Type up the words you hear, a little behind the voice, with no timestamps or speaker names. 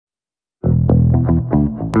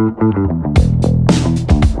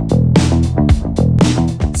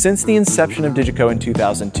Since the inception of DiGiCo in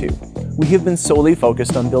 2002, we have been solely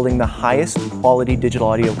focused on building the highest quality digital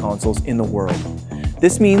audio consoles in the world.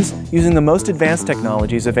 This means using the most advanced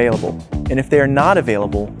technologies available, and if they are not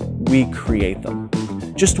available, we create them.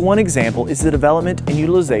 Just one example is the development and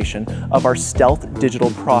utilization of our stealth digital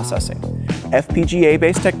processing,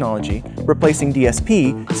 FPGA-based technology replacing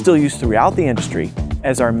DSP, still used throughout the industry,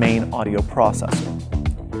 as our main audio processor.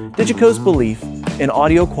 DiGiCo's belief in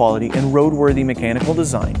audio quality and roadworthy mechanical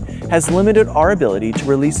design has limited our ability to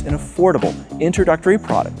release an affordable introductory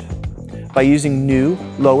product. By using new,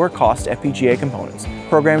 lower-cost FPGA components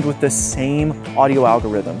programmed with the same audio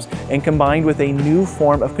algorithms and combined with a new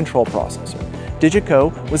form of control processor,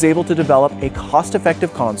 DiGiCo was able to develop a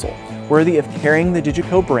cost-effective console worthy of carrying the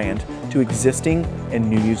DiGiCo brand to existing and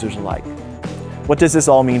new users alike. What does this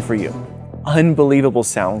all mean for you? Unbelievable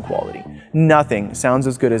sound quality. Nothing sounds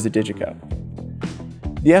as good as a DiGiCo.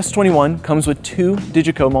 The S21 comes with two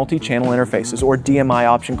DiGiCo multi-channel interfaces, or DMI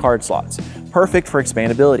option card slots, perfect for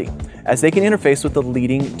expandability, as they can interface with the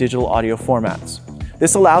leading digital audio formats.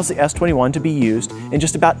 This allows the S21 to be used in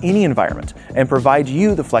just about any environment and provides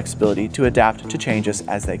you the flexibility to adapt to changes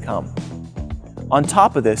as they come. On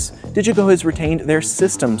top of this, DiGiCo has retained their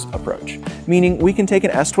systems approach, meaning we can take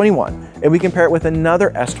an S21 and we can pair it with another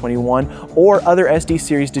S21 or other SD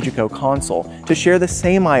series DiGiCo console to share the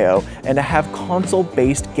same I/O and to have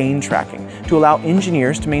console-based gain tracking to allow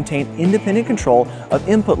engineers to maintain independent control of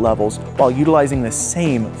input levels while utilizing the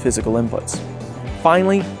same physical inputs.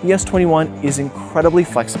 Finally, the S21 is incredibly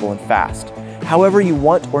flexible and fast. However you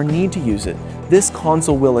want or need to use it, this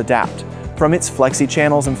console will adapt. From its flexi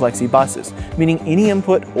channels and flexi buses, meaning any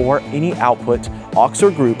input or any output, aux or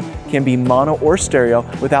group, can be mono or stereo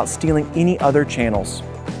without stealing any other channels,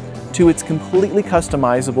 to its completely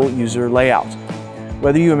customizable user layout.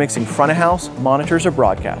 Whether you are mixing front of house, monitors, or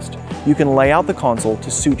broadcast, you can lay out the console to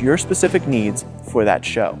suit your specific needs for that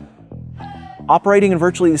show. Operating in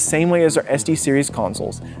virtually the same way as our SD series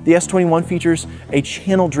consoles, the S21 features a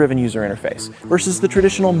channel-driven user interface versus the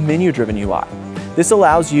traditional menu-driven UI. This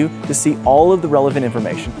allows you to see all of the relevant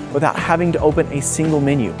information without having to open a single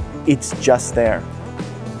menu. It's just there.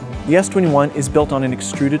 The S21 is built on an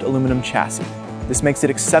extruded aluminum chassis. This makes it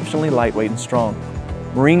exceptionally lightweight and strong.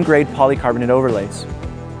 Marine-grade polycarbonate overlays,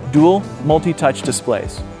 dual multi-touch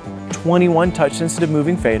displays, 21 touch-sensitive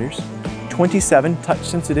moving faders, 27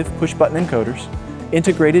 touch-sensitive push-button encoders,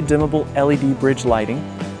 integrated dimmable LED bridge lighting,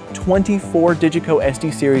 24 DiGiCo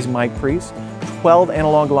SD series mic pre's, 12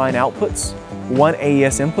 analog line outputs, 1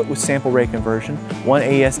 AES input with sample rate conversion, 1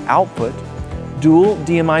 AES output, dual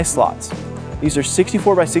DMI slots. These are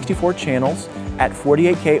 64 by 64 channels at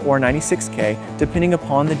 48K or 96K depending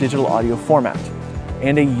upon the digital audio format,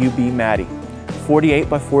 and a UB MADI, 48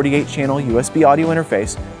 by 48 channel USB audio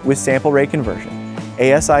interface with sample rate conversion,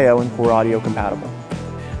 ASIO and Core Audio compatible.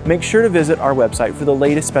 Make sure to visit our website for the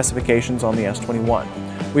latest specifications on the S21.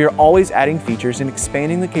 We are always adding features and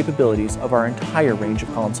expanding the capabilities of our entire range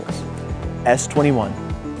of consoles. S21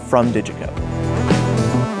 from DiGiCo.